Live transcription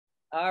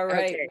All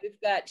right, Okay, we've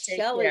got take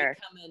care.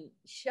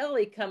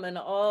 Shelly coming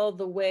all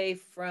the way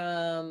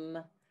from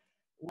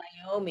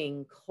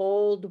Wyoming,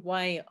 cold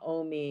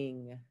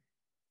Wyoming.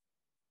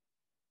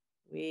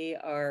 We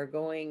are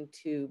going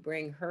to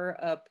bring her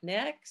up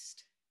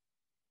next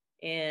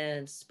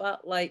and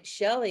spotlight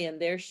Shelly, and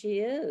there she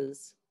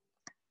is.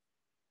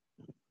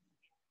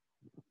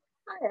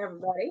 Hi,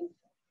 everybody.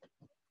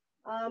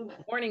 Um,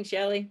 Morning,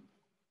 Shelly.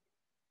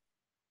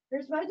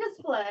 Here's my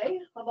display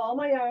of all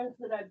my yarns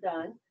that I've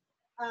done.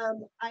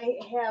 I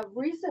have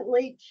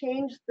recently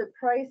changed the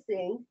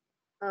pricing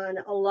on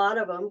a lot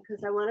of them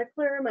because I want to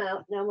clear them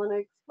out, and I want to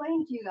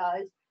explain to you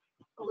guys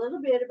a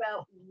little bit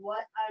about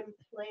what I'm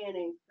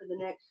planning for the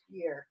next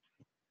year.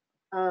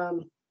 I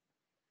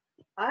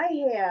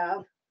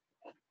have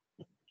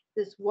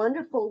this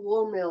wonderful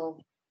wool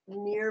mill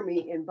near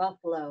me in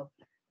Buffalo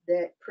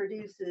that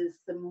produces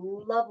some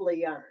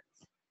lovely yarns.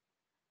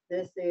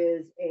 This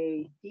is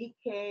a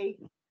DK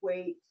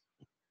weight.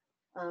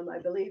 I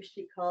believe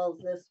she calls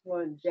this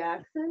one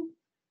Jackson.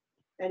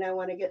 And I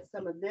want to get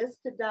some of this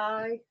to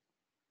dye.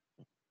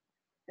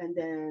 And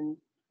then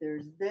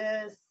there's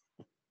this,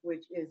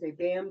 which is a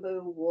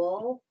bamboo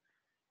wool.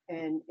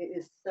 And it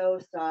is so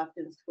soft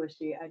and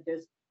squishy.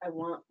 I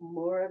want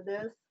more of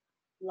this,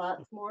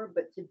 lots more.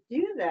 But to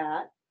do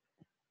that,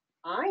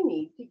 I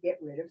need to get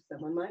rid of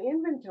some of my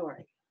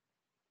inventory.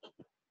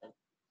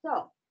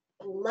 So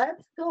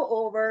let's go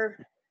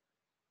over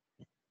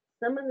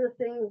some of the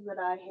things that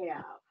I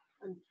have.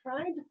 I'm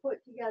trying to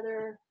put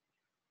together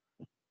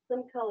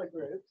some color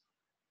groups.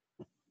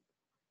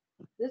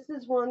 This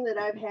is one that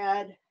I've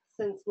had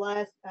since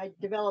I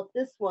developed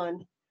this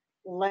one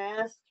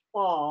last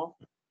fall,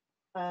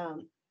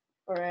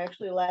 or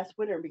actually last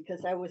winter,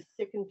 because I was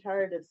sick and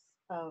tired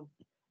of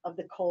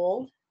the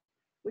cold,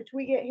 which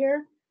we get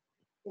here.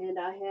 And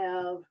I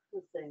have,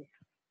 let's see,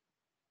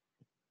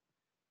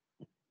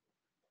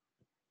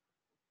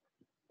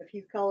 a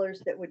few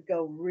colors that would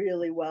go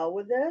really well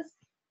with this.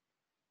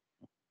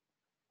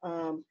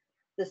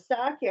 The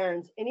sock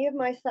yarns, any of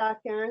my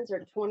sock yarns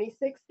are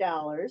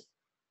 $26.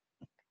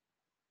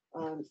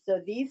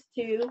 So these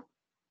two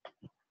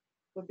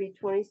would be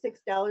 $26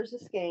 a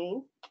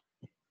skein.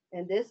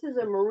 And this is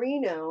a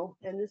merino,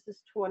 and this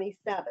is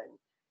 27.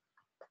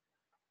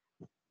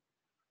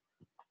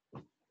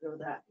 Throw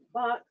that in the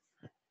box.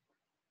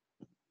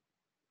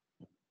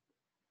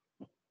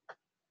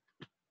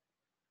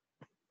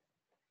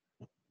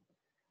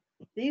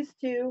 These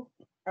two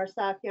are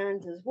sock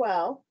yarns as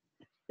well.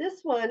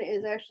 This one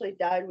is actually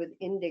dyed with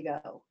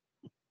indigo.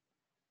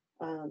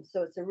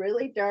 So it's a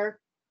really dark,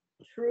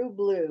 true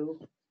blue.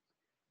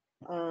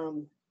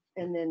 And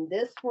then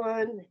this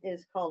one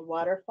is called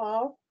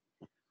Waterfall.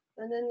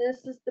 And then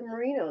this is the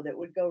merino that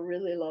would go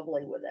really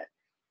lovely with it.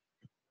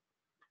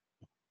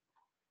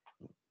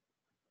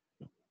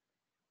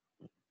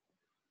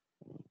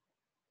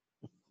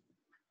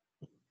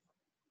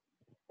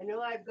 I know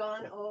I've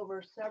gone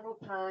over several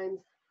times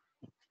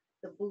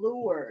the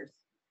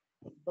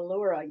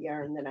Bluera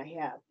yarn that I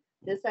have.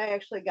 This I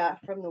actually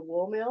got from the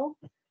wool mill.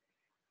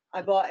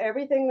 I bought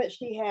everything that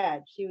she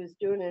had. She was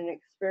doing an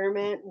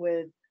experiment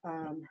with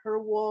her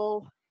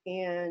wool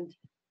and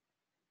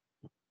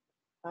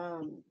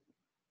a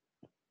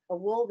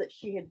wool that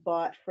she had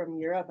bought from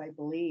Europe, I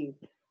believe,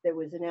 that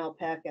was an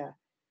alpaca.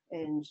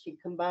 And she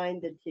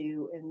combined the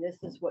two, and this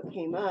is what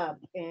came up.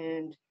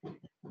 And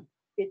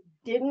it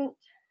didn't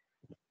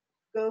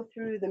go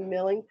through the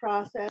milling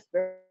process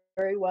very,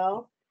 very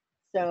well.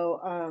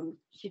 So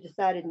she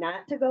decided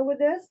not to go with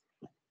this.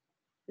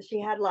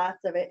 She had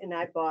lots of it, and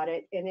I bought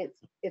it, and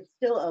it's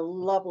still a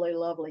lovely,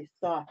 lovely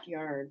soft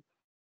yarn.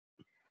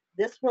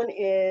 This one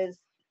is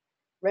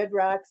Red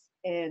Rocks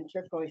and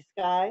Turquoise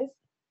Skies.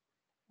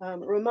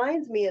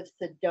 Reminds me of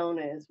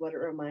Sedona is what it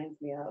reminds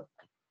me of.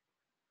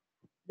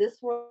 This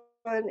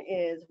one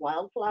is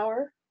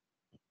Wildflower.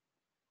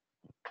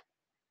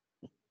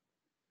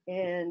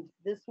 And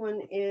this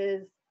one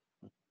is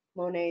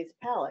Monet's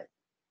Palette.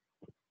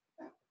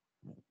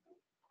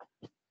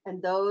 And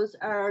those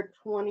are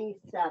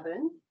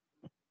 27.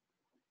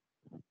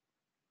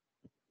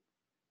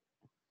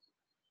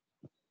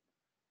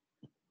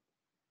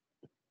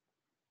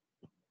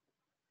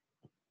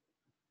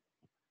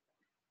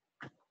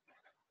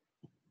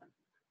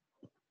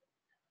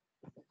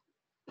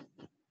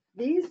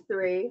 These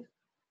three,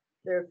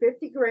 they're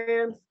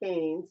 50-gram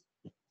skeins,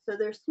 so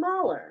they're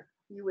smaller.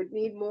 You would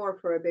need more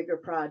for a bigger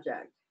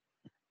project.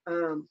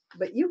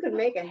 But you can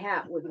make a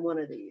hat with one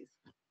of these.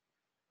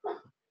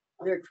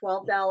 They're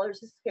 $12 a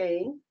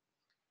skein.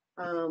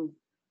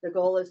 The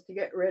goal is to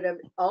get rid of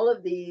all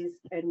of these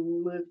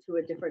and move to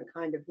a different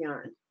kind of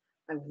yarn.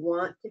 I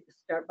want to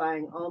start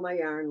buying all my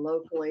yarn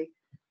locally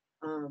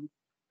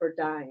for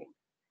dyeing.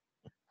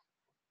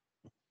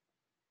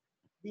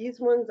 These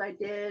ones I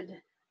did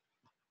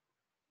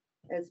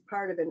as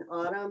part of an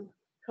autumn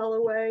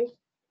colorway.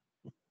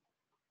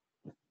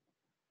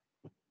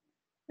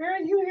 Are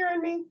you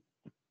hearing me?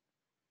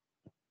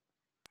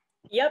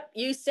 Yep,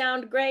 you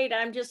sound great.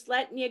 I'm just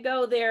letting you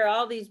go there.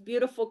 All these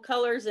beautiful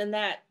colors, and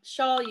that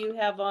shawl you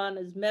have on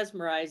is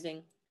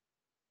mesmerizing.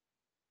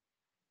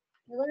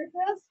 You like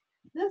this?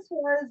 This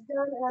was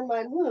done on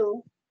my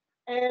loom,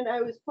 and I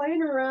was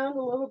playing around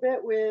a little bit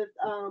with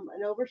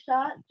an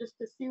overshot just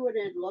to see what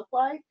it'd look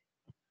like.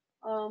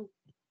 Um,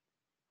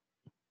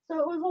 so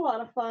it was a lot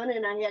of fun,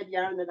 and I had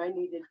yarn that I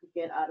needed to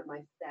get out of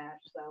my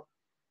stash. So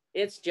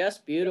It's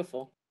just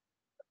beautiful.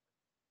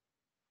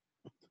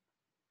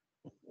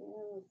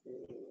 let's see.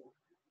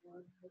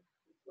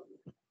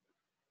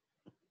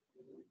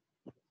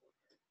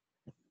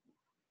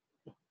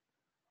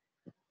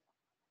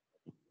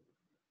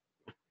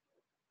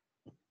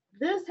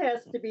 This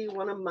has to be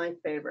one of my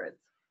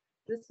favorites.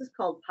 This is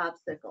called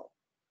Popsicle.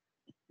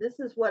 This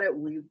is what it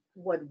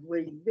would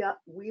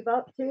weave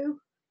up to.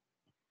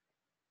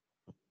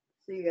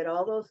 So you get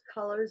all those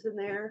colors in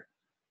there.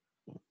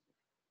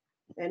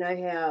 And I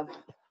have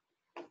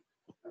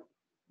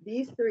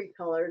these three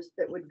colors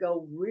that would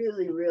go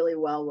really, really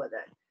well with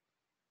it.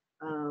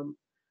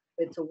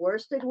 It's a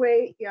worsted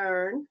weight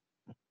yarn.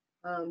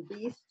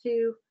 These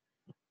two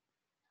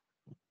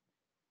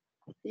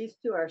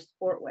are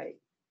sport weight.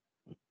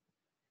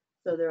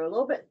 So they're a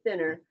little bit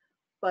thinner,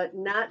 but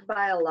not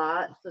by a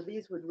lot. So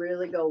these would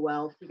really go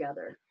well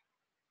together.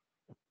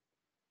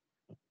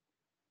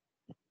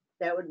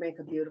 That would make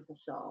a beautiful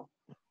shawl.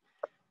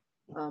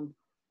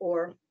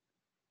 Or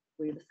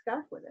weave a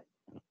scarf with it.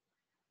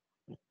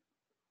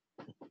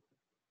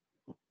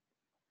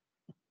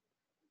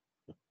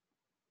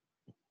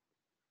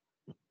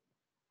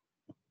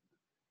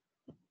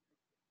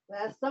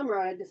 Last summer,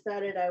 I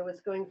decided I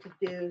was going to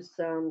do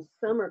some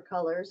summer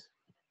colors,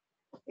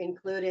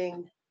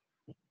 including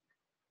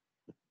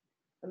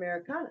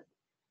Americana.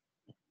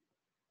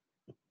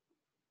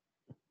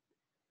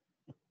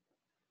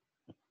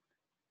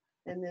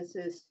 And this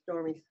is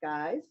Stormy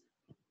Skies.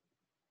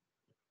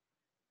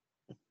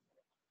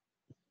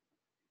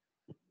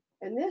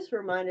 And this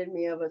reminded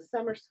me of a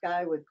summer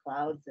sky with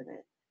clouds in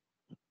it.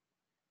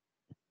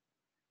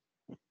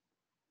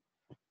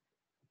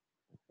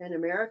 And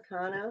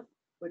Americana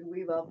would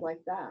weave up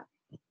like that.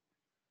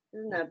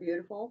 Isn't that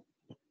beautiful?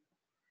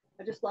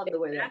 I just love the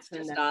way that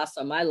turned out. That's just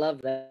awesome. I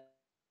love that.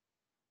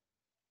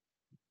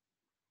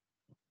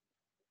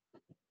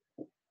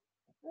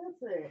 Let's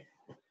see.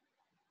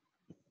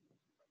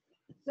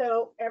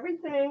 So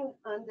everything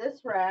on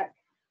this rack,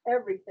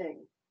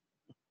 everything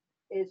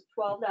is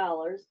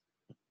 $12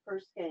 per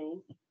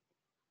skein.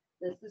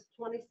 This is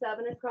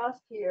 27 across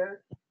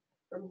here.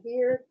 From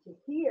here to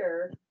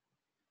here,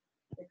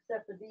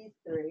 except for these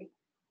three,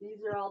 these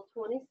are all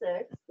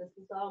 26. This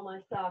is all my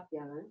sock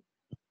yarn.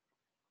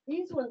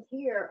 These ones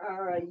here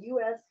are a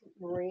US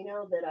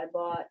merino that I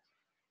bought,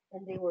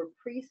 and they were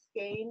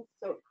pre-skeined,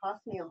 so it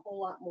cost me a whole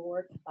lot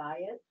more to buy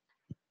it.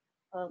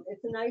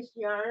 It's a nice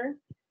yarn,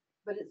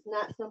 but it's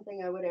not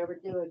something I would ever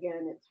do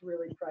again. It's a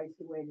really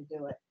pricey way to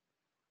do it.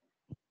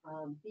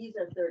 These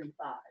are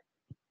 35.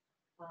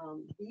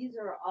 These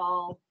are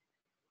all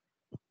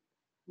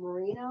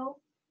merino.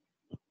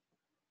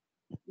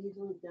 These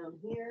ones down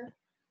here.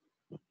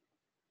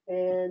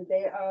 And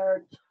they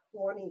are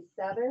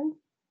 27.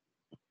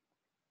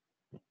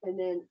 And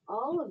then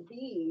all of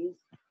these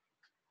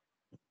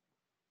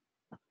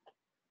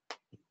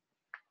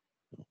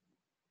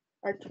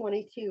are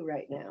 22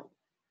 right now.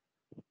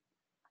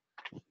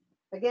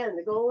 Again,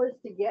 the goal is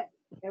to get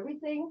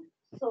everything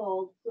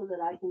sold so that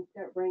I can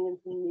start bringing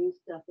some new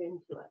stuff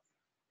into it.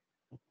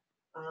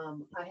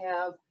 I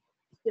have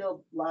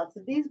still lots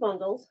of these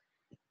bundles.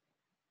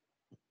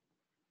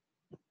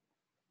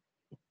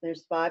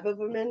 There's 5 of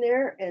them in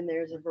there, and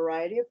there's a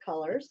variety of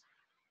colors.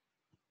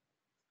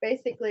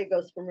 Basically, it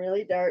goes from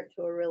really dark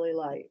to a really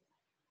light.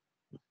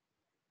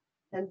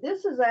 And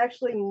this is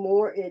actually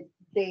more,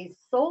 they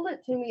sold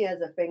it to me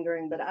as a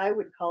fingering, but I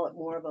would call it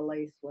more of a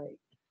lace weight.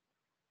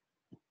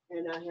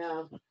 And I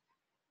have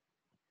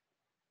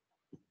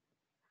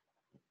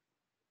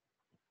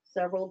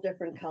several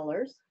different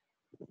colors.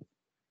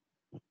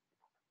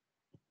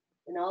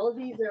 And all of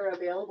these are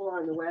available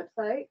on the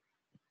website.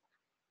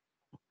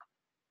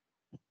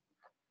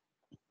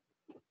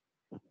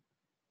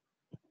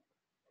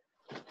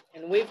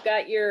 And we've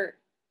got your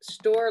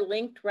store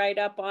linked right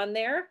up on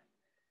there,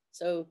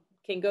 so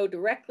can go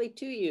directly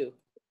to you.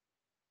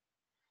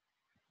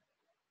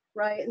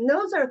 Right, and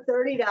those are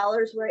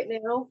 $30 right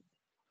now.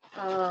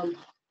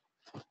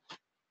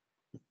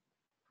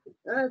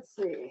 Let's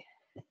see.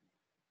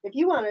 If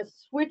you want to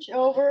switch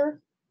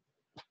over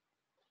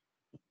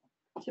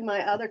to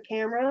my other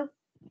camera,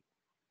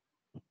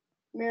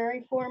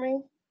 Mary, for me.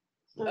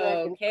 So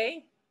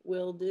okay,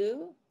 will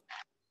do.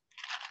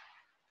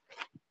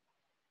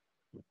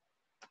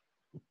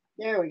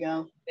 There we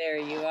go. There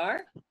you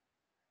are.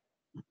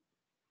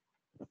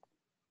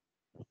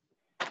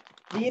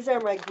 These are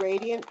my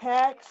gradient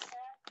packs.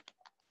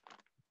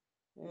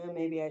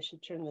 Maybe I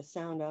should turn the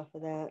sound off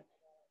of that.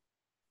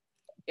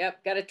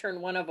 Yep, got to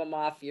turn one of them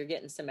off. You're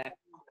getting some echo.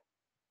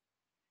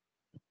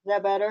 Is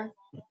that better?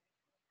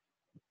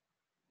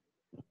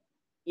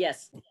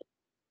 Yes.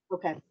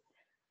 Okay.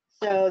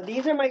 So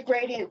these are my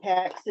gradient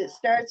packs. It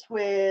starts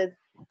with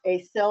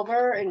a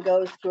silver and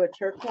goes to a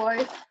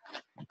turquoise.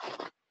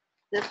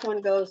 This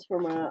one goes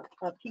from a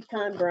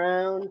pecan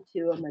brown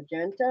to a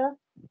magenta.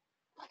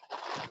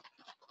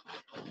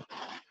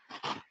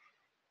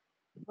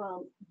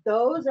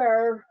 Those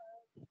are,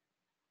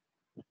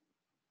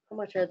 how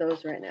much are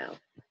those right now?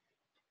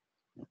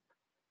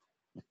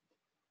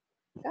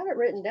 Got it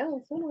written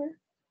down somewhere.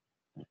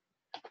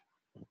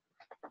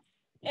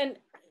 And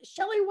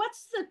Shelly,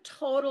 what's the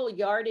total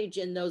yardage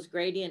in those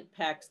gradient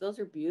packs? Those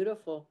are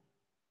beautiful.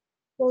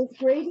 Those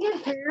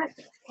gradient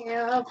packs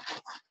have,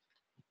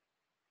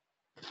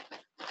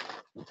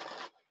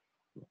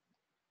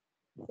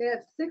 they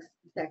have 6,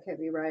 that can't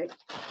be right.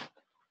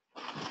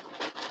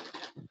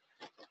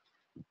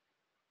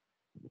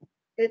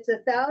 It's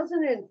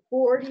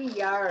 1,040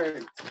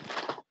 yards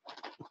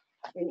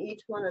in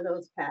each one of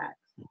those packs.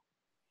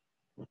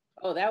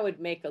 Oh, that would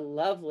make a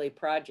lovely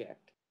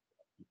project.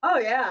 Oh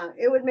yeah,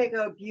 it would make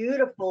a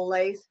beautiful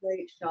lace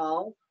weight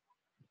shawl.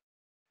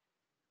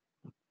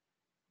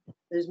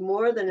 There's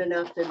more than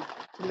enough to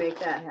make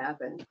that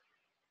happen.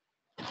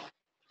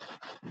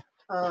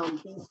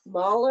 These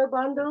smaller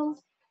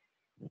bundles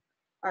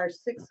are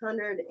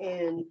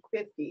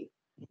 650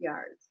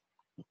 yards.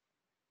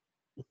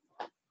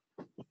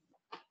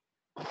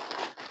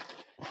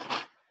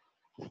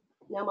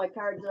 Now my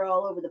cards are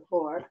all over the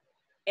floor.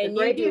 And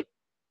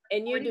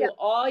you do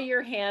all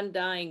your hand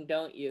dyeing,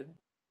 don't you?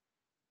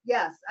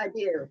 Yes, I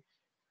do.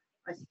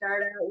 I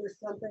start out with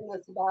something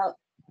that's about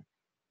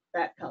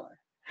that color.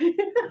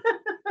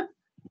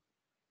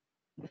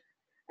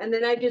 And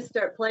then I just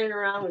start playing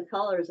around with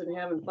colors and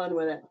having fun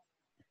with it.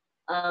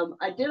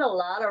 I did a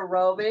lot of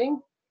roving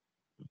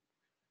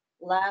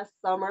last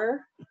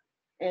summer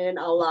and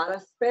a lot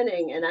of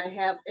spinning. And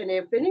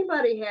if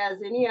anybody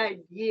has any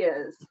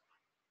ideas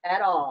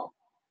at all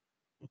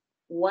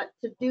what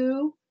to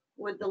do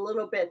with the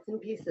little bits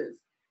and pieces,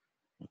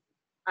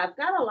 I've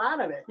got a lot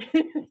of it.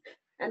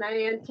 And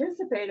I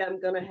anticipate I'm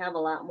going to have a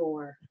lot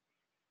more.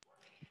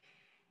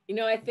 You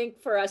know, I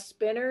think for us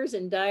spinners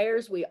and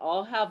dyers, we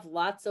all have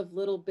lots of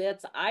little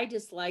bits. I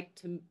just like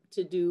to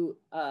do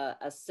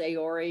a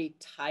Sayori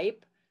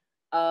type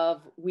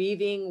of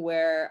weaving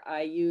where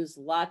I use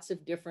lots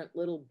of different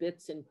little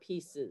bits and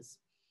pieces.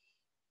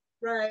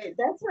 Right.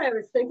 That's what I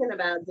was thinking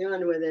about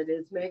doing with it,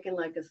 is making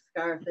like a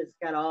scarf that's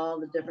got all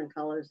the different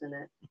colors in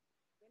it. If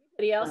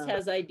anybody else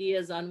has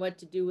ideas on what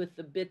to do with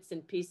the bits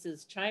and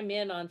pieces, chime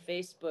in on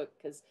Facebook,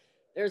 because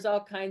there's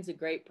all kinds of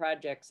great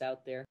projects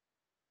out there.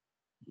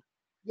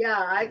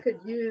 Yeah, I could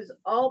use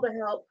all the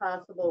help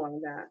possible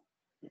on that.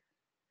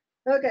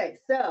 Okay,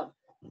 so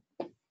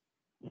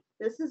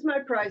this is my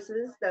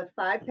prices. The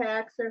 5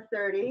 packs are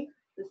 30.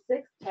 The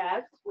 6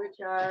 packs, which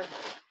are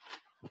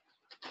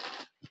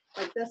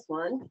like this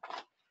one,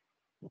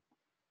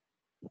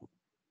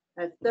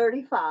 at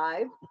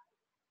 35.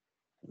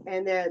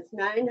 And that's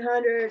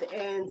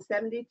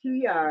 972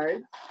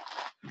 yards.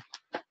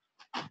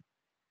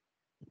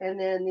 And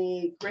then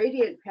the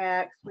gradient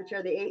packs, which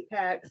are the 8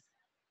 packs,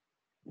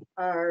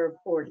 are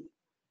 40.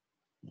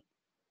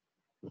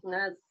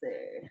 Let's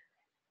see.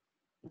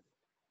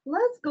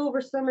 Let's go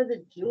over some of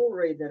the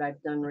jewelry that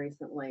I've done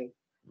recently.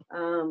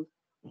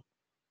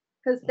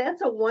 Because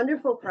that's a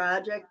wonderful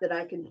project that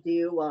I can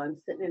do while I'm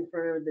sitting in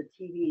front of the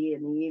TV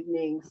in the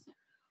evenings.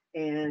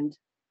 And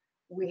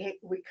we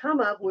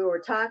were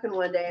talking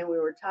one day and we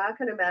were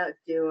talking about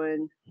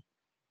doing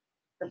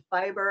the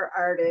Fiber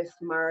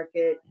Artist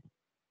Market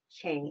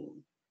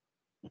chain.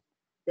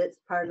 That's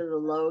part of the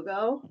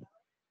logo.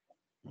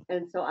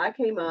 And so I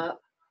came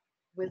up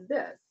with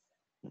this.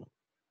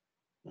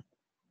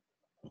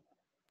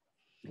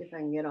 See if I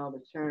can get all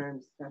the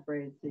charms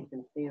separated so you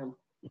can see them.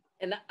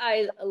 And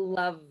I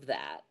love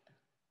that.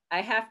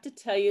 I have to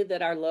tell you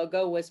that our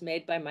logo was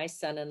made by my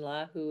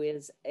son-in-law, who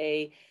is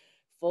a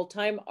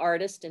full-time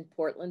artist in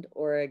Portland,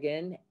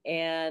 Oregon.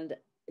 And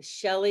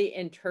Shelly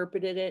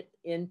interpreted it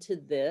into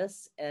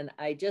this, and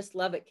I just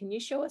love it. Can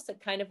you show us a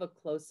kind of a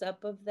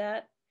close-up of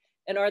that?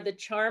 And are the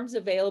charms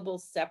available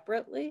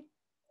separately?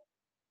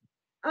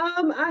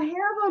 I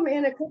have them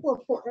in a couple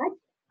of forms.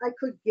 I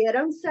could get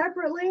them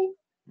separately.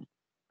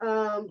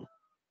 Let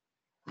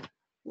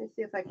me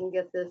see if I can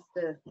get this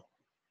to,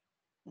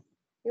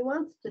 he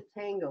wants to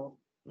tangle.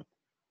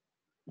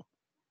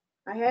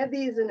 I have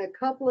these in a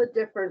couple of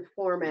different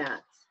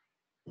formats.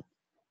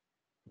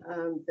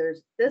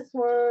 There's this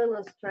one.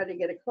 Let's try to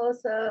get a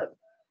close up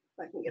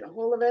if I can get a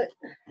hold of it.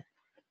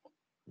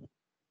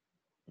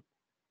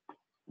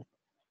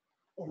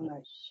 And my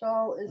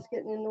shawl is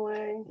getting in the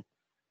way.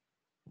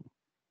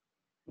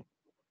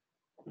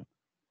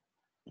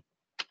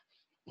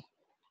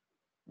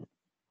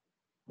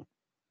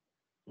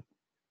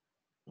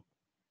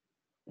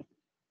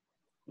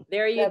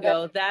 There you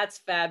go. That's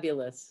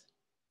fabulous.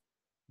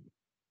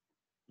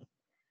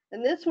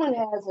 And this one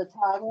has a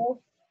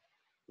toggle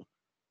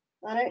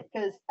on it,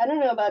 because I don't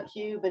know about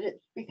you, but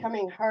it's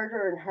becoming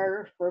harder and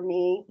harder for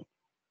me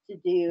to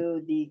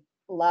do the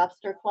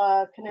lobster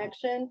claw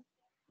connection.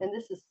 And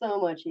this is so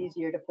much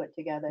easier to put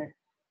together.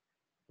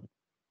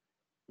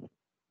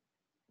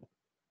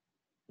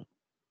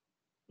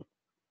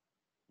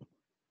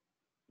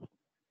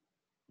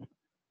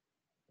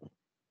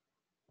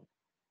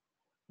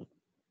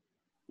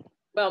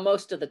 Well,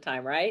 most of the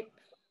time, right?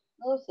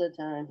 Most of the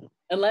time.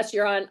 Unless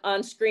you're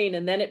on screen,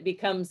 and then it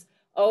becomes,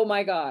 oh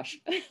my gosh.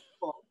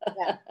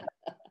 Yeah.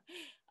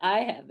 I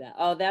have that.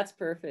 Oh, that's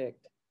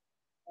perfect.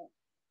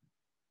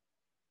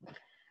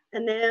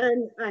 And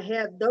then I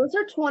have, those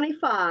are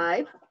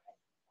 25,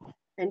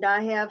 and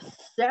I have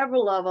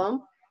several of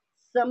them.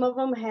 Some of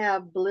them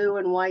have blue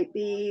and white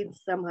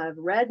beads, some have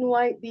red and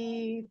white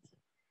beads.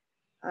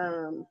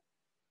 And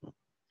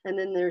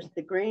then there's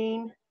the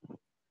green.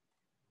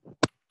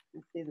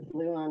 You see the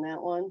blue on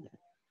that one.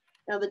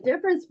 Now the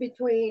difference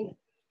between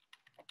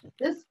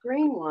this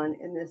green one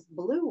and this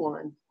blue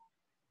one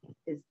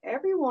is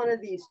every one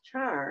of these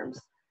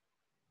charms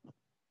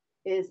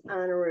is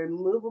on a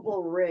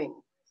removable ring.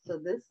 So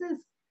this is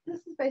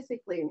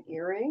basically an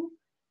earring,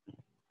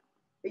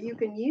 but you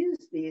can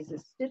use these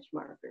as stitch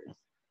markers.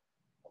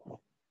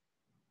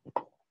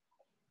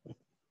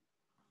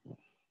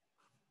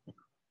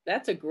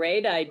 That's a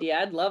great idea.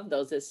 I'd love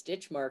those as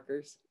stitch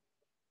markers.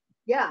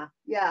 Yeah,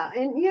 yeah.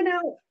 And you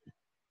know,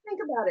 think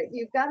about it.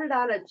 You've got it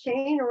on a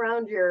chain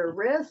around your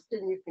wrist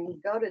and you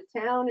can go to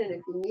town, and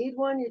if you need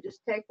one, you just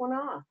take one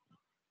off.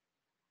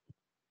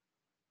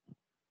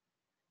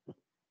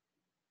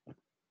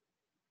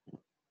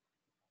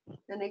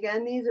 And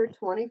again, these are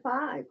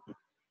 25.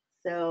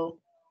 So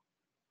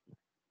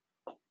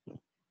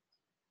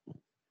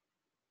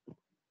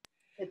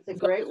it's a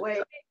great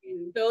way.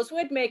 Those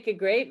would make a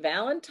great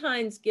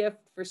Valentine's gift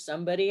for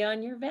somebody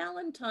on your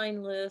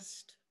Valentine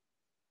list.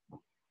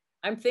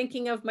 I'm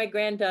thinking of my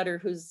granddaughter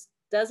who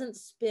doesn't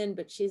spin,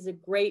 but she's a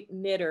great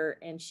knitter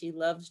and she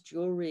loves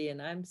jewelry, and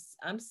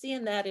I'm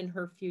seeing that in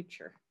her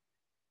future.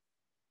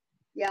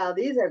 Yeah,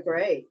 these are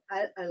great.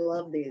 I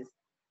love these.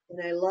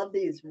 And I love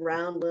these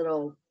round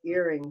little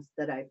earrings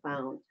that I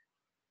found.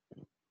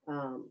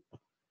 Um,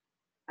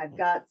 I've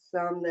got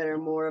some that are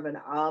more of an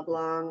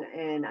oblong,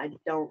 and I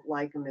don't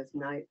like them as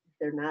nice.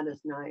 They're not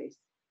as nice.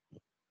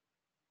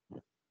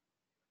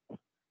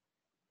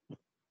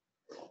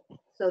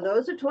 So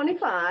those are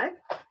 25.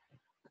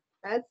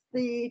 That's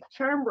the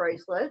charm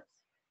bracelets.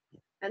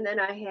 And then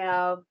I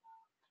have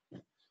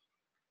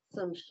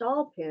some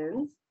shawl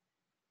pins.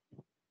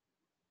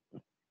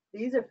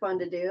 These are fun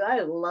to do.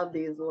 I love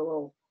these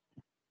little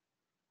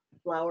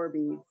flower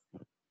beads.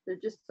 They're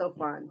just so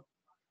fun.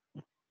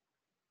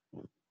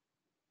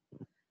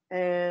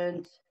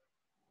 And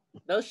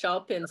those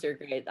shawl pins are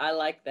great. I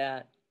like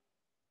that.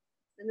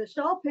 And the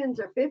shawl pins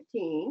are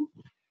 15.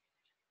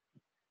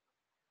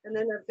 And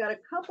then I've got a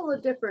couple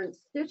of different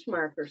stitch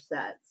marker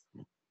sets.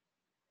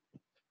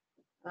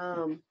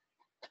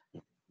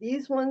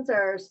 These ones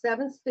are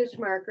 7 stitch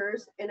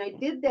markers, and I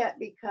did that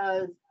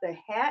because the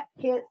hat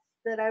kits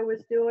that I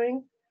was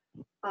doing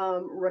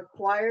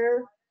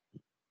require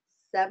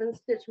 7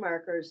 stitch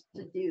markers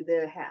to do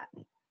the hat.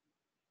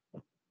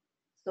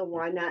 So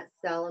why not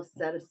sell a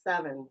set of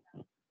 7?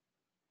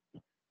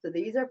 So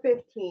these are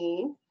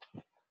 15.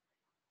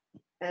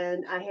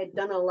 And I had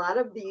done a lot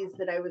of these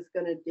that I was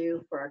going to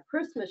do for our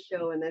Christmas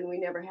show, and then we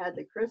never had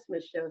the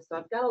Christmas show. So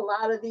I've got a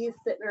lot of these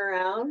sitting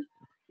around.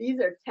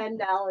 These are $10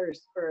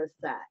 for a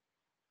set.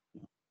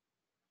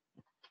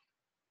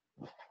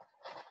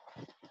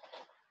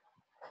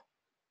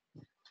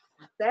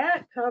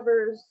 That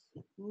covers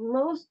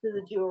most of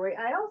the jewelry.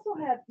 I also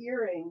have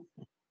earrings,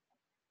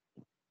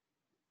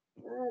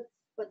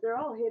 but they're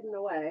all hidden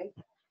away.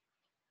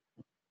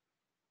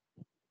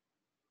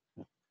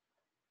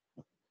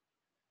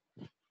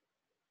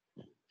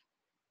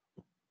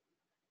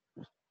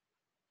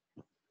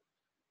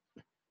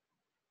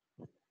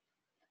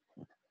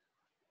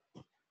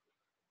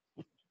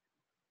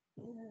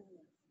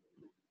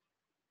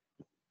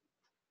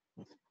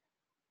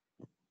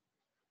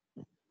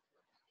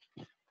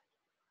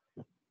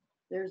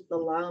 There's the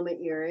llama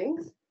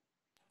earrings.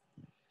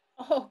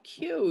 Oh,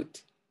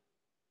 cute.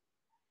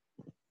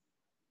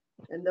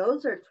 And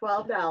those are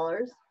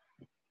 $12.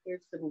 Here's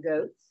some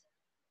goats.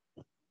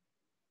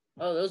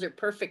 Oh, those are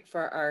perfect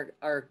for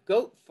our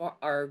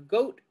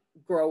goat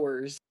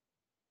growers.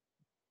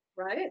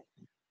 Right?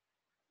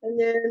 And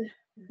then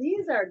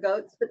these are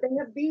goats, but they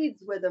have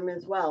beads with them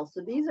as well.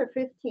 So these are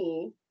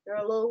 15. They're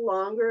a little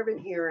longer of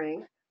an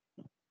earring.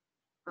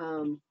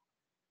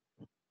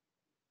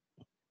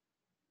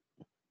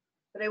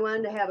 But I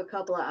wanted to have a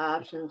couple of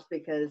options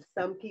because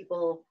some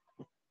people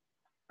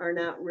are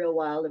not real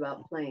wild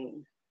about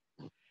plain.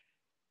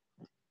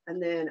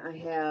 And then I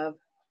have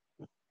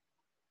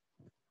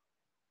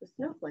the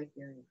snowflake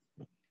earrings.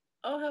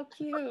 Oh, how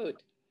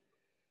cute.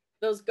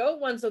 Those goat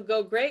ones will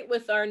go great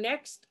with our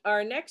next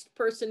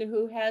person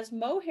who has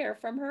mohair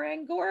from her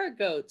Angora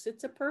goats.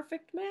 It's a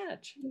perfect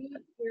match.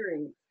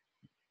 Earrings.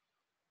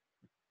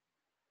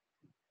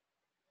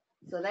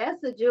 So that's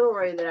the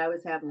jewelry that I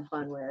was having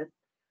fun with.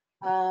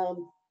 I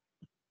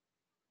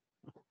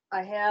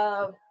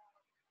have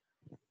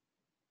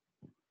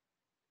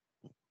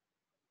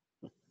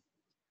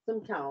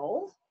some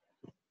towels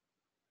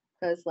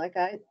because like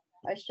I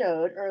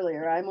showed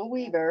earlier, I'm a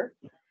weaver.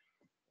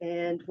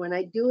 And when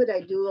I do it,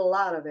 I do a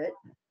lot of it.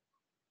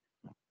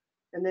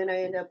 And then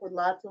I end up with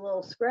lots of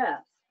little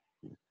scraps.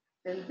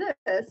 And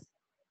this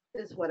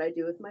is what I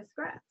do with my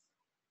scraps.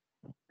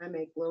 I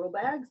make little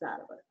bags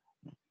out of it.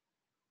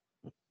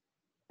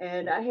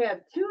 And I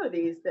have two of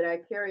these that I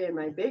carry in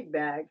my big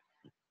bag.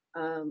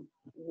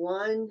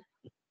 One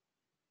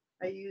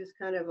I use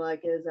kind of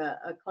like as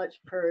a clutch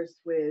purse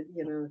with,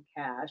 you know,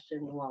 cash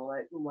and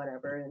wallet and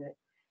whatever in it.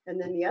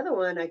 And then the other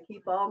one I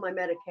keep all my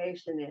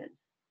medication in.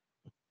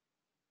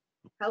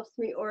 Helps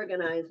me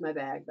organize my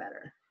bag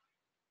better.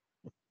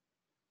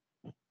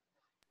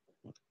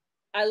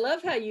 I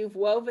love how you've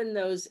woven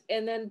those.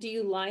 And then do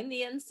you line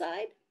the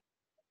inside?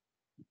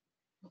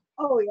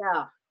 Oh,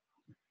 yeah.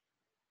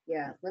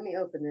 Yeah, let me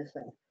open this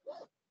up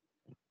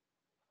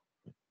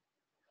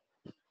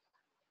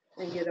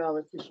and get all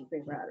the tissue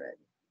paper out of it.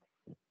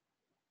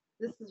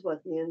 This is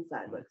what the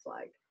inside looks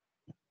like.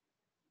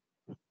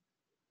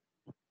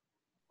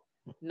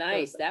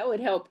 Nice. That would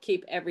help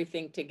keep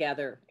everything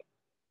together.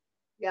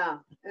 Yeah,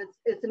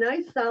 it's a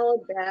nice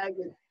solid bag.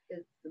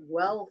 It's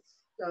well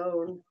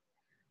sewn.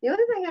 The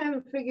only thing I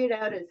haven't figured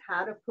out is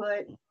how to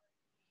put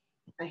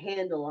a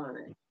handle on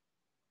it.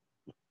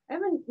 I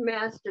haven't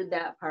mastered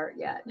that part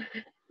yet.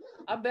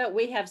 I bet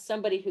we have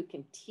somebody who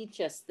can teach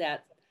us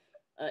that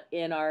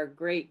in our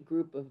great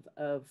group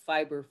of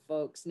fiber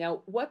folks.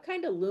 Now, what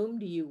kind of loom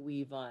do you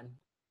weave on?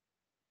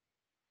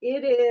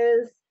 It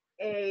is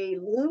a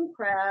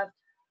Loomcraft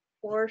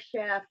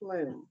 4-shaft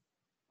loom.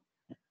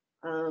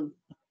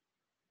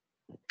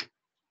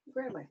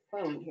 Grab my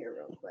phone here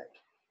real quick.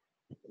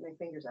 Get my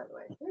fingers out of the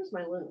way. There's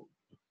my loom.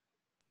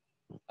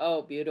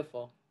 Oh,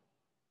 beautiful.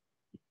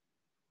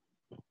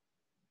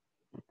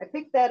 I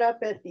picked that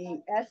up at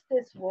the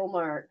Estes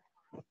Walmart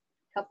a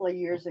couple of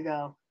years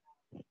ago,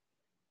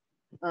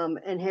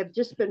 and have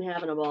just been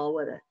having a ball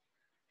with it.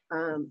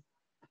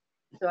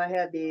 So I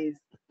have these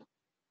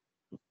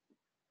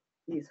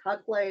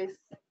Huck lace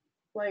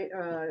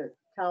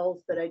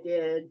towels that I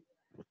did.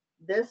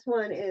 This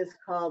one is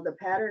called, the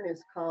pattern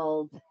is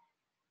called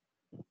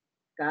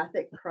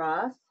Gothic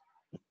Cross.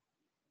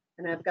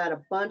 And I've got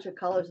a bunch of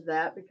colors of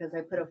that because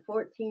I put a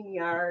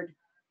 14-yard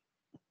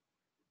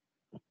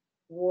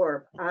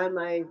warp on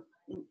my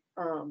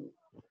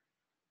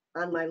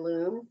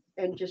loom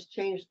and just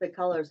changed the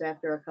colors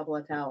after a couple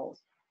of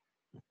towels.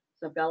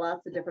 So I've got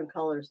lots of different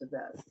colors of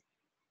this.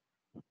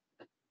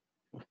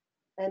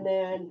 And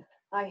then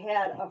I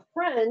had a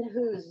friend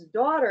whose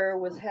daughter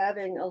was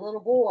having a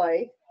little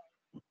boy.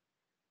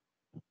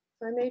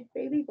 So I made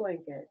baby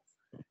blankets.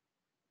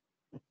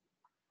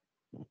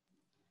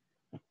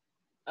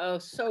 Oh,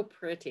 so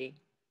pretty.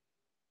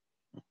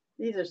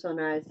 These are so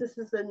nice. This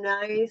is a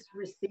nice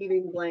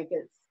receiving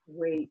blankets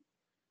weight.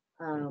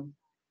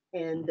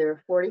 And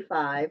they're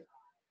 45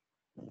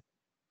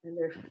 and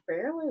they're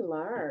fairly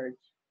large.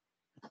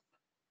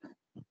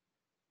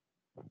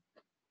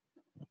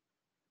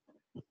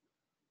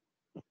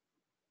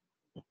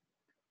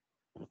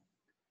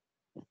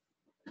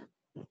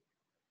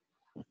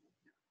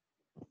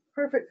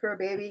 Perfect for a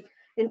baby.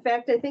 In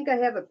fact, I think I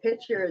have a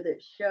picture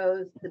that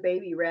shows the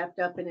baby wrapped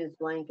up in his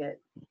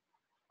blanket.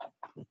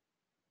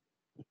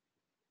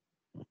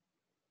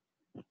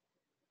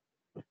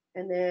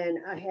 And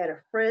then I had a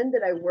friend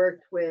that I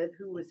worked with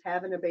who was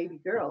having a baby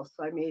girl,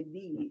 so I made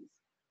these.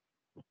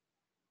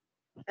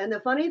 And the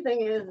funny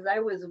thing is, I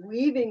was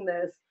weaving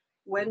this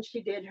when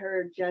she did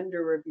her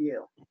gender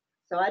review.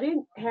 So I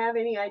didn't have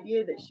any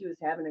idea that she was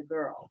having a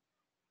girl.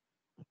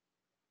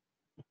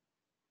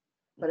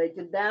 But I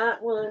did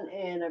that one,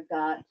 and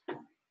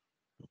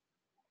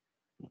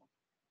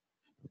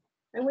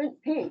I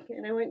went pink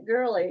and I went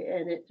girly,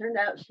 and it turned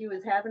out she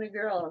was having a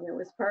girl, and it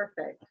was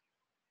perfect.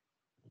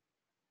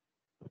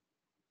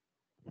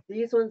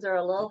 These ones are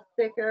a little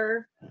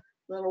thicker, a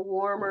little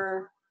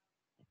warmer.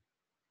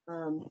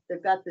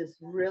 They've got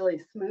this really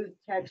smooth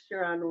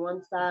texture on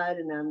one side,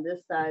 and on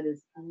this side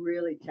is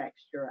really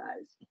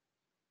texturized.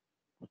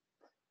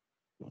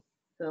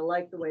 So I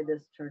like the way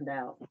this turned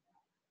out.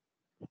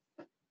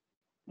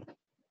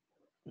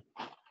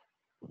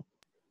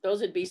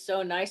 Those would be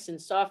so nice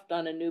and soft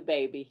on a new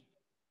baby.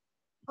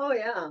 Oh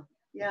yeah,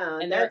 yeah.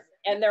 And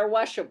they're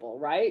washable,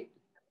 right?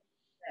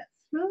 That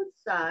smooth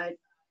side,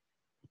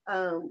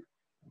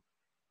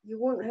 you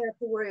won't have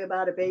to worry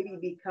about a baby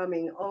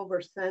becoming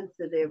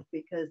oversensitive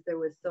because there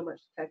was so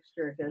much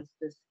texture against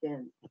the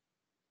skin.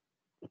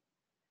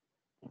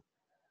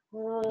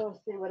 Well,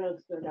 let's see what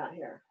else we got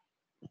here.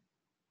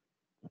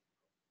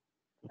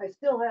 I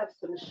still have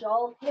some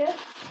shawl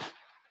kits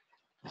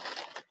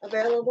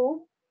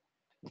available,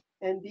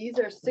 and these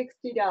are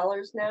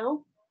 $60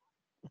 now,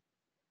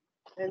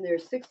 and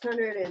there's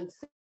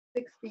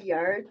 660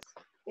 yards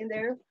in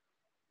there.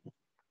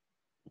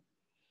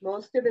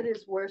 Most of it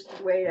is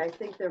worsted weight. I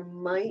think there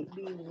might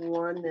be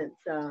one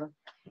that's a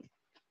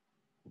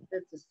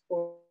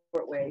sport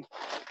weight.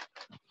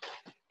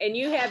 And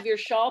you have your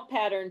shawl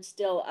pattern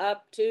still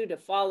up too to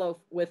follow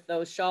with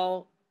those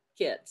shawl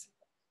kits.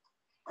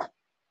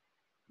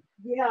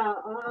 Yeah.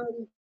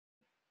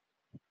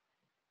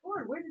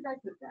 Lord, where did I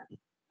put that?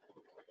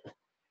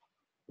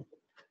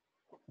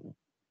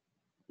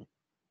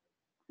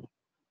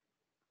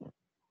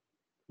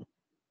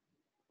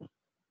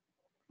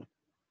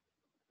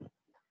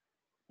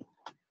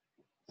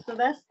 So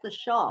that's the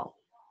shawl.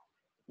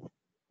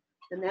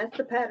 And that's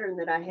the pattern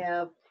that I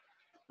have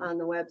on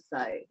the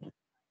website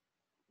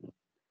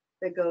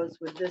that goes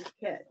with this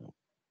kit.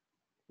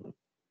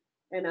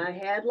 And I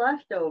had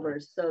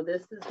leftovers, so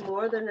this is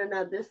more than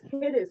enough. This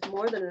kit is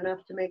more than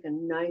enough to make a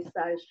nice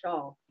size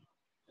shawl.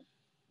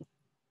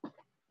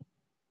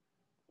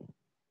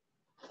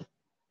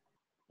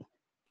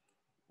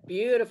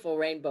 Beautiful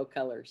rainbow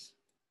colors.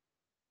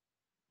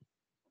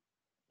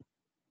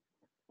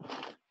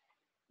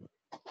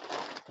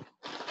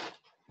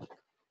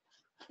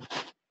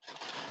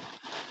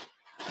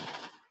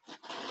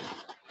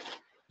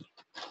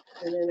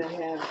 And then I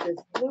have this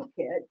blue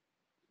kit.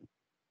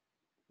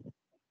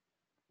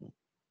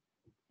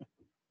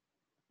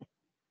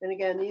 And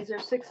again, these are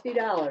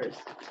 $60.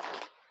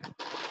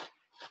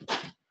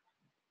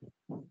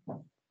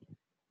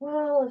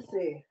 Well, let's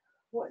see.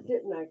 What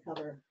didn't I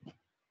cover?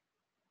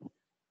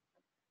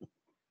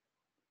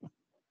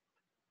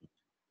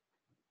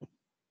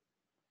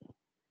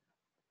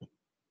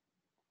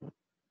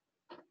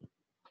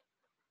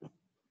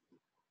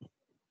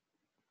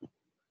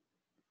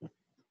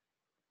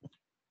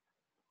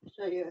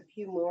 Show you a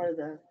few more of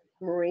the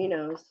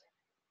merinos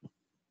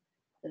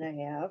that I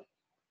have.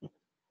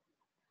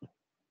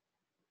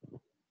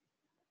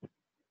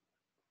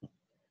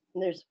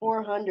 And there's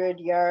 400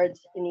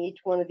 yards in each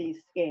one of these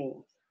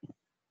skeins.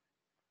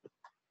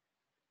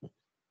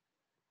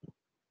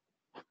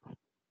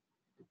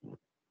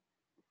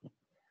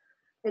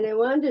 And I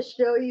wanted to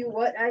show you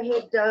what I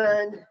had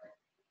done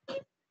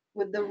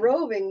with the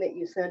roving that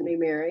you sent me,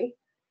 Mary.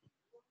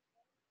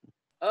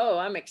 Oh,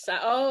 I'm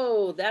excited.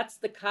 Oh, that's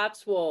the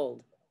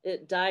Cotswold.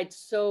 It dyed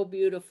so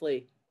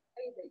beautifully.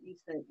 That you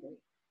sent me.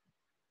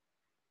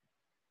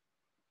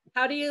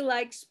 How do you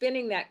like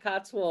spinning that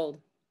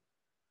Cotswold?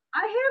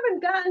 I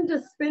haven't gotten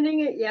to spinning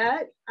it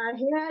yet. I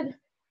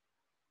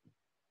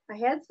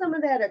had some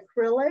of that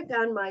acrylic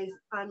on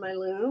my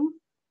loom,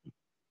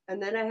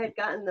 and then I had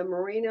gotten the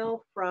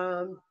merino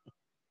from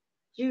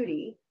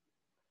Judy,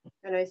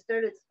 and I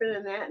started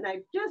spinning that, and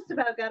I just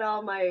about got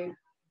all my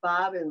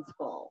bobbins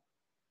full.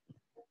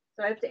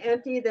 So I have to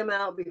empty them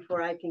out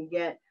before I can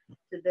get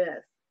to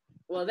this.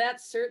 Well, that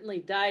certainly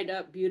dyed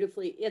up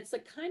beautifully. It's a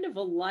kind of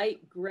a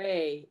light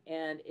gray,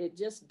 and it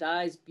just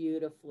dyes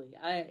beautifully.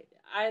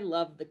 I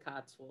love the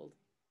Cotswold.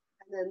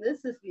 And then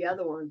this is the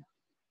other one.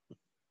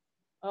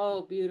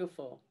 Oh,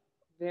 beautiful.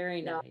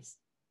 Very nice.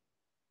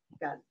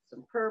 Got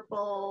some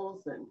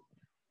purples and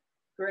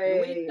And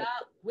gray.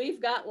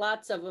 we've got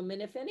lots of them.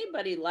 And if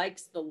anybody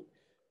likes the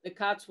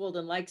Cotswold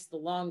and likes the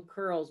long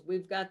curls,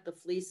 we've got the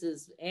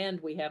fleeces and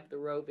we have the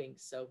roving.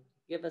 So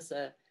give us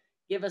a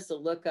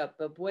look up.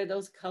 But boy,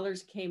 those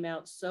colors came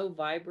out so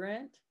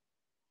vibrant.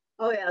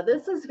 Oh yeah,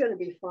 this is going to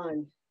be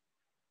fun.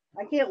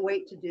 I can't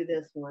wait to do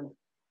this one.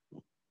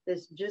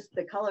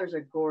 The colors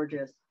are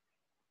gorgeous.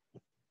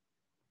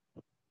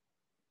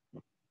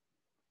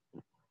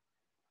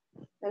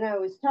 And I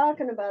was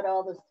talking about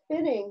all the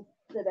spinning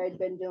that I'd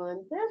been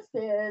doing.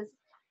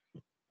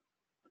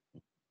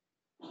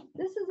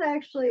 This is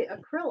actually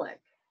acrylic.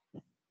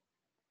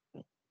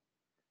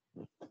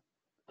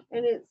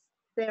 And it's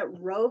that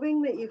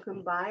roving that you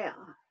can buy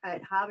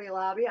at Hobby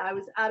Lobby. I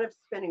was out of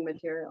spinning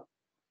material.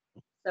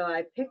 So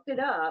I picked it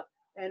up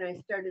and I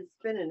started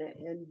spinning it.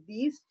 And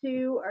these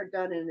two are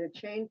done in a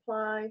chain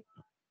ply,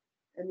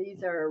 and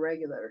these are a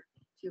regular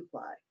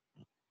 2-ply.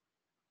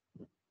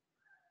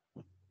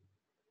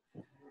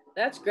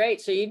 That's great.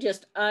 So you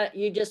just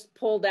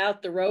pulled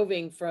out the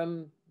roving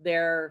from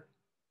their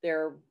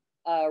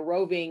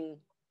roving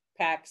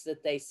packs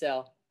that they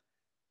sell.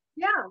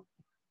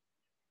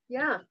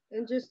 Yeah,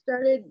 and just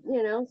started,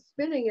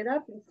 spinning it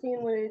up and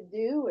seeing what it'd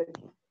do.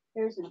 And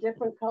here's a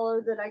different color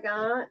that I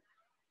got.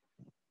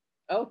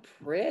 Oh,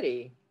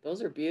 pretty.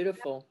 Those are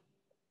beautiful.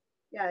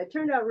 Yeah, it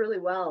turned out really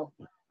well.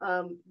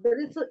 But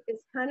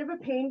it's kind of a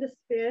pain to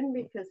spin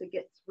because it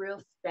gets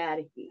real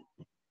staticky.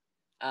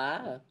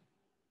 Ah.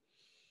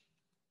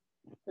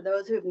 For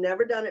those who've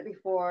never done it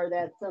before,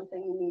 that's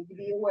something you need to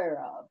be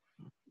aware of.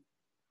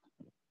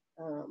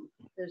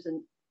 There's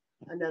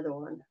another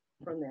one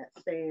from that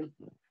same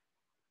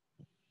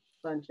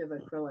bunch of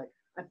acrylic.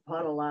 I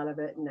bought a lot of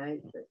it, and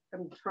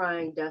I'm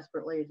trying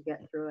desperately to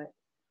get through it.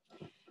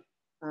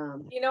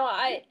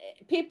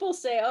 People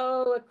say,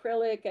 oh,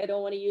 acrylic, I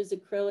don't want to use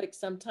acrylic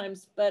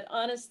sometimes, but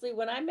honestly,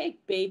 when I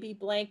make baby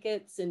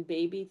blankets and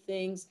baby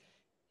things,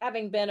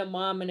 having been a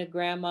mom and a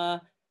grandma,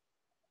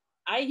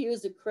 I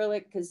use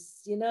acrylic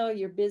because,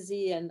 you're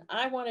busy and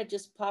I want to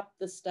just pop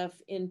the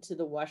stuff into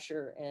the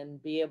washer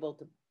and be able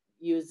to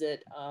use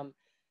it.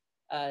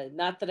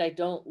 Not that I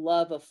don't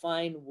love a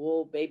fine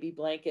wool baby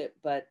blanket,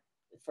 but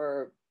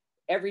for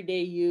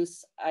everyday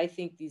use, I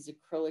think these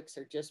acrylics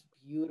are just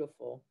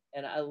beautiful.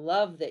 And I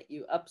love that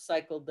you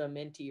upcycled them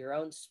into your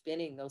own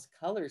spinning. Those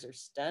colors are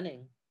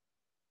stunning.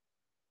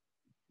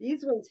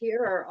 These ones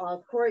here are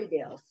all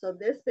Corriedale. So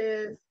this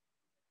is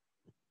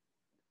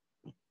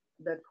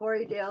the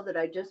Corriedale that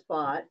I just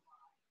bought.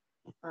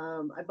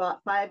 I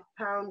bought 5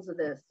 pounds of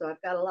this, so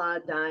I've got a lot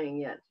of dyeing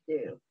yet to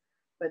do.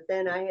 But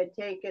then I had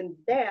taken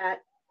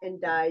that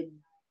and dyed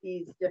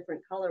these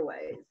different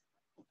colorways.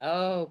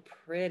 Oh,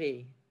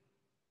 pretty.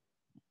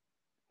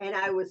 And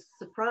I was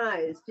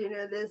surprised,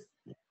 this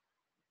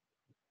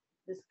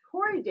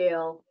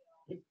Corriedale,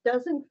 it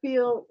doesn't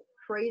feel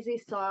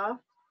crazy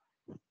soft,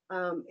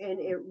 and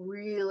it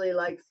really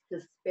likes to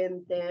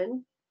spin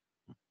thin.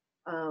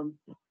 Um,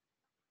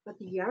 but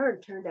the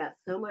yarn turned out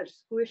so much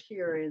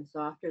squishier and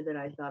softer than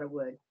I thought it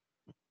would.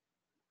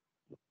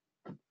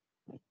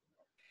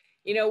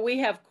 You know, we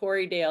have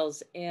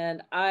Corriedales,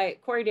 and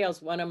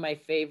Corriedale's one of my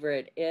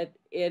favorite. It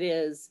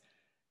is,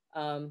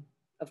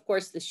 of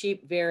course, the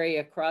sheep vary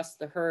across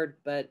the herd,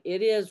 but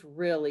it is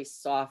really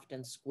soft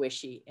and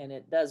squishy, and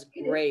it does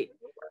great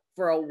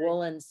for a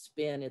woolen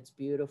spin. It's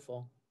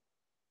beautiful.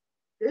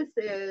 This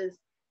is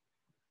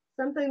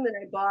something that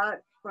I bought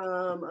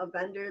from a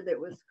vendor that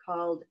was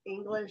called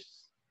English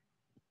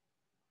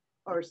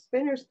or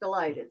Spinner's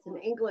Delight. It's an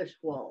English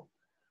wool.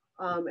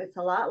 It's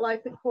a lot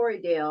like the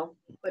Corriedale,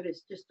 but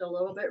it's just a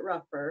little bit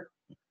rougher.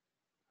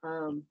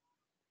 Um,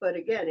 but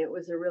again, it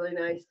was a really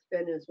nice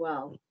spin as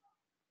well.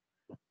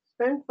 It's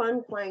been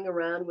fun playing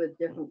around with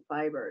different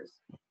fibers.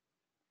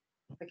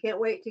 I can't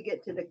wait to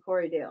get to the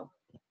Corriedale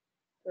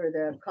or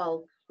the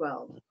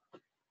Caldwell.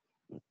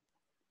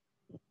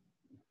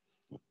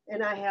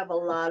 And I have a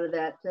lot of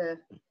that to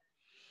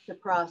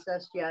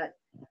process yet.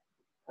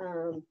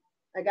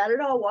 I got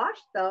it all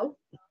washed though.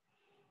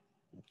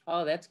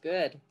 Oh, that's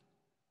good.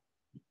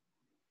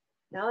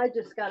 Now I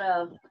just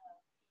gotta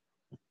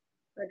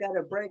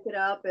break it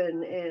up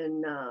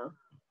and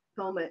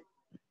comb it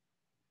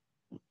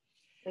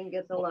and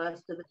get the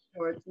last of the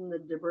shorts and the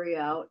debris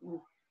out,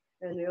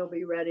 and it'll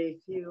be ready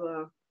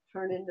to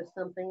turn into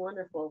something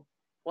wonderful.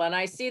 Well, and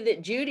I see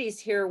that Judy's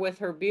here with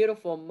her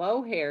beautiful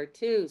mohair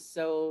too.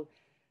 So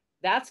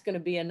that's going to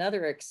be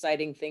another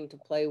exciting thing to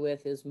play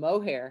with is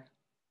mohair.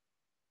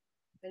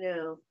 I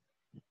know.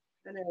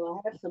 I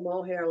have some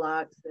mohair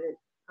locks that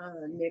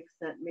Nick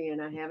sent me,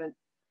 and I haven't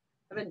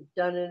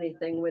done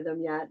anything with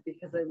them yet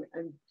because I'm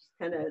just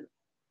kind of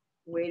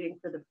waiting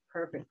for the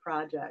perfect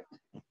project.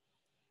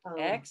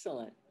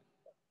 Excellent.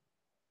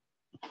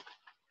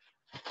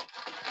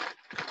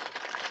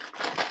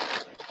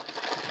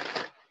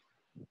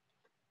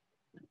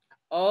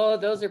 Oh,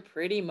 those are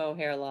pretty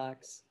mohair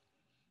locks.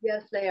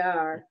 Yes, they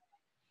are.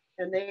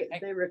 And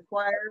they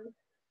require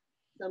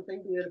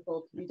something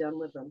beautiful to be done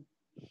with them.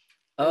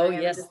 Oh,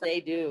 yes,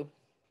 they do.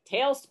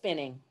 Tail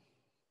spinning.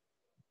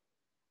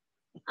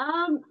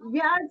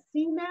 Yeah, I've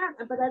seen that,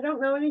 but I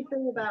don't know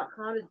anything about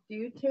how to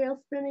do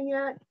tail spinning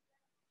yet.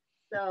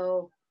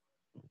 So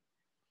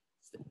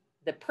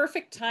the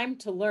perfect time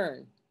to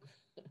learn.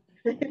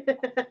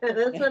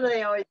 That's what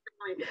they always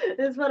tell me.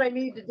 That's what I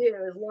need to do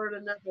is learn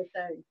another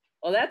thing.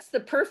 Well, that's the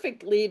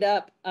perfect lead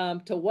up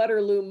to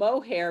Waterloo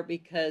Mohair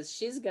because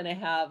she's going to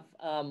have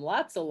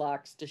lots of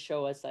locks to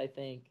show us, I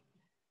think.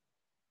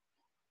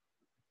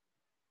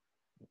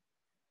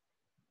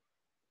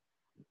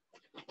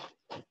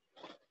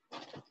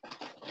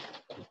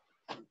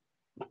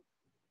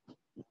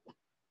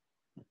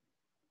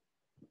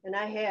 And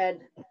I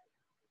had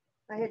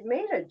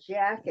made a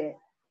jacket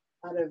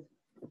out of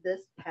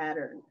this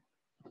pattern.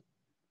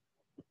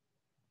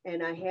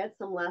 And I had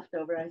some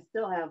leftover. I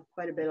still have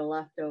quite a bit of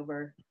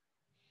leftover.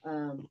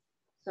 So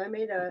I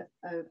made a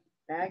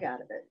bag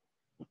out of it,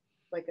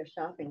 like a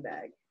shopping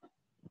bag.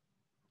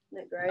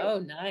 Isn't it great? Oh,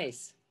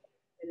 nice.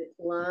 And it's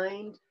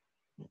lined.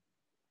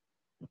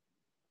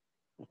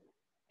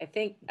 I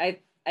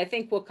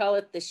think we'll call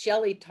it the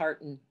Shelly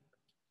tartan.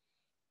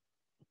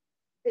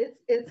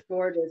 It's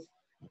gorgeous.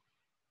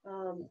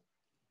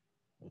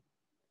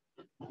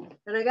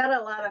 And I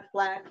got a lot of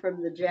flack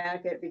from the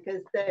jacket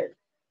because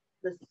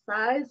the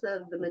size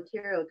of the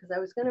material, because I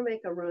was going to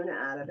make a runa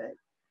out of it.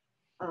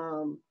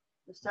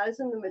 The size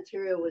of the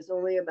material was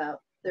only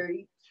about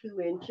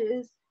 32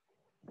 inches.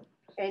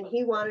 And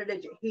he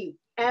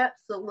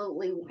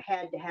absolutely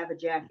had to have a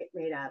jacket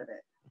made out of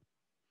it,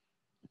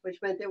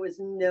 which meant there was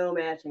no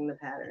matching the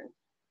pattern.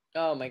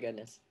 Oh my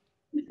goodness.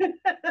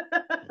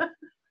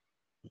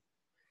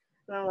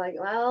 And I'm like,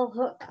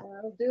 well,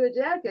 I'll do a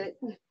jacket.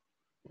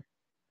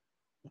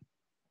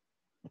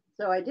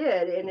 So I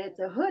did, and it's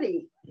a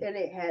hoodie, and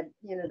it had,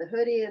 the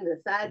hoodie and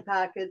the side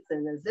pockets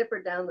and the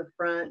zipper down the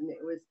front, and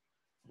it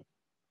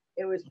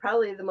was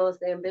probably the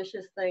most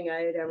ambitious thing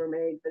I had ever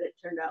made, but it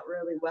turned out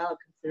really well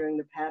considering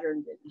the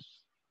pattern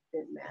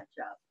didn't match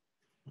up.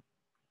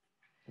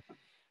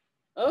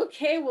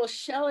 Okay, well,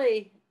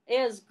 Shelly, it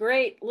is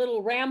great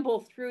little ramble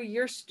through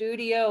your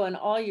studio and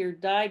all your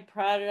dyed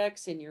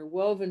products and your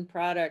woven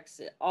products.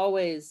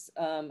 Always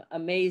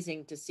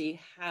amazing to see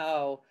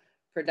how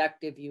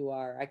productive you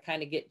are. I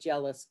kind of get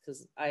jealous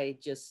because I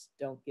just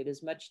don't get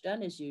as much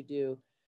done as you do.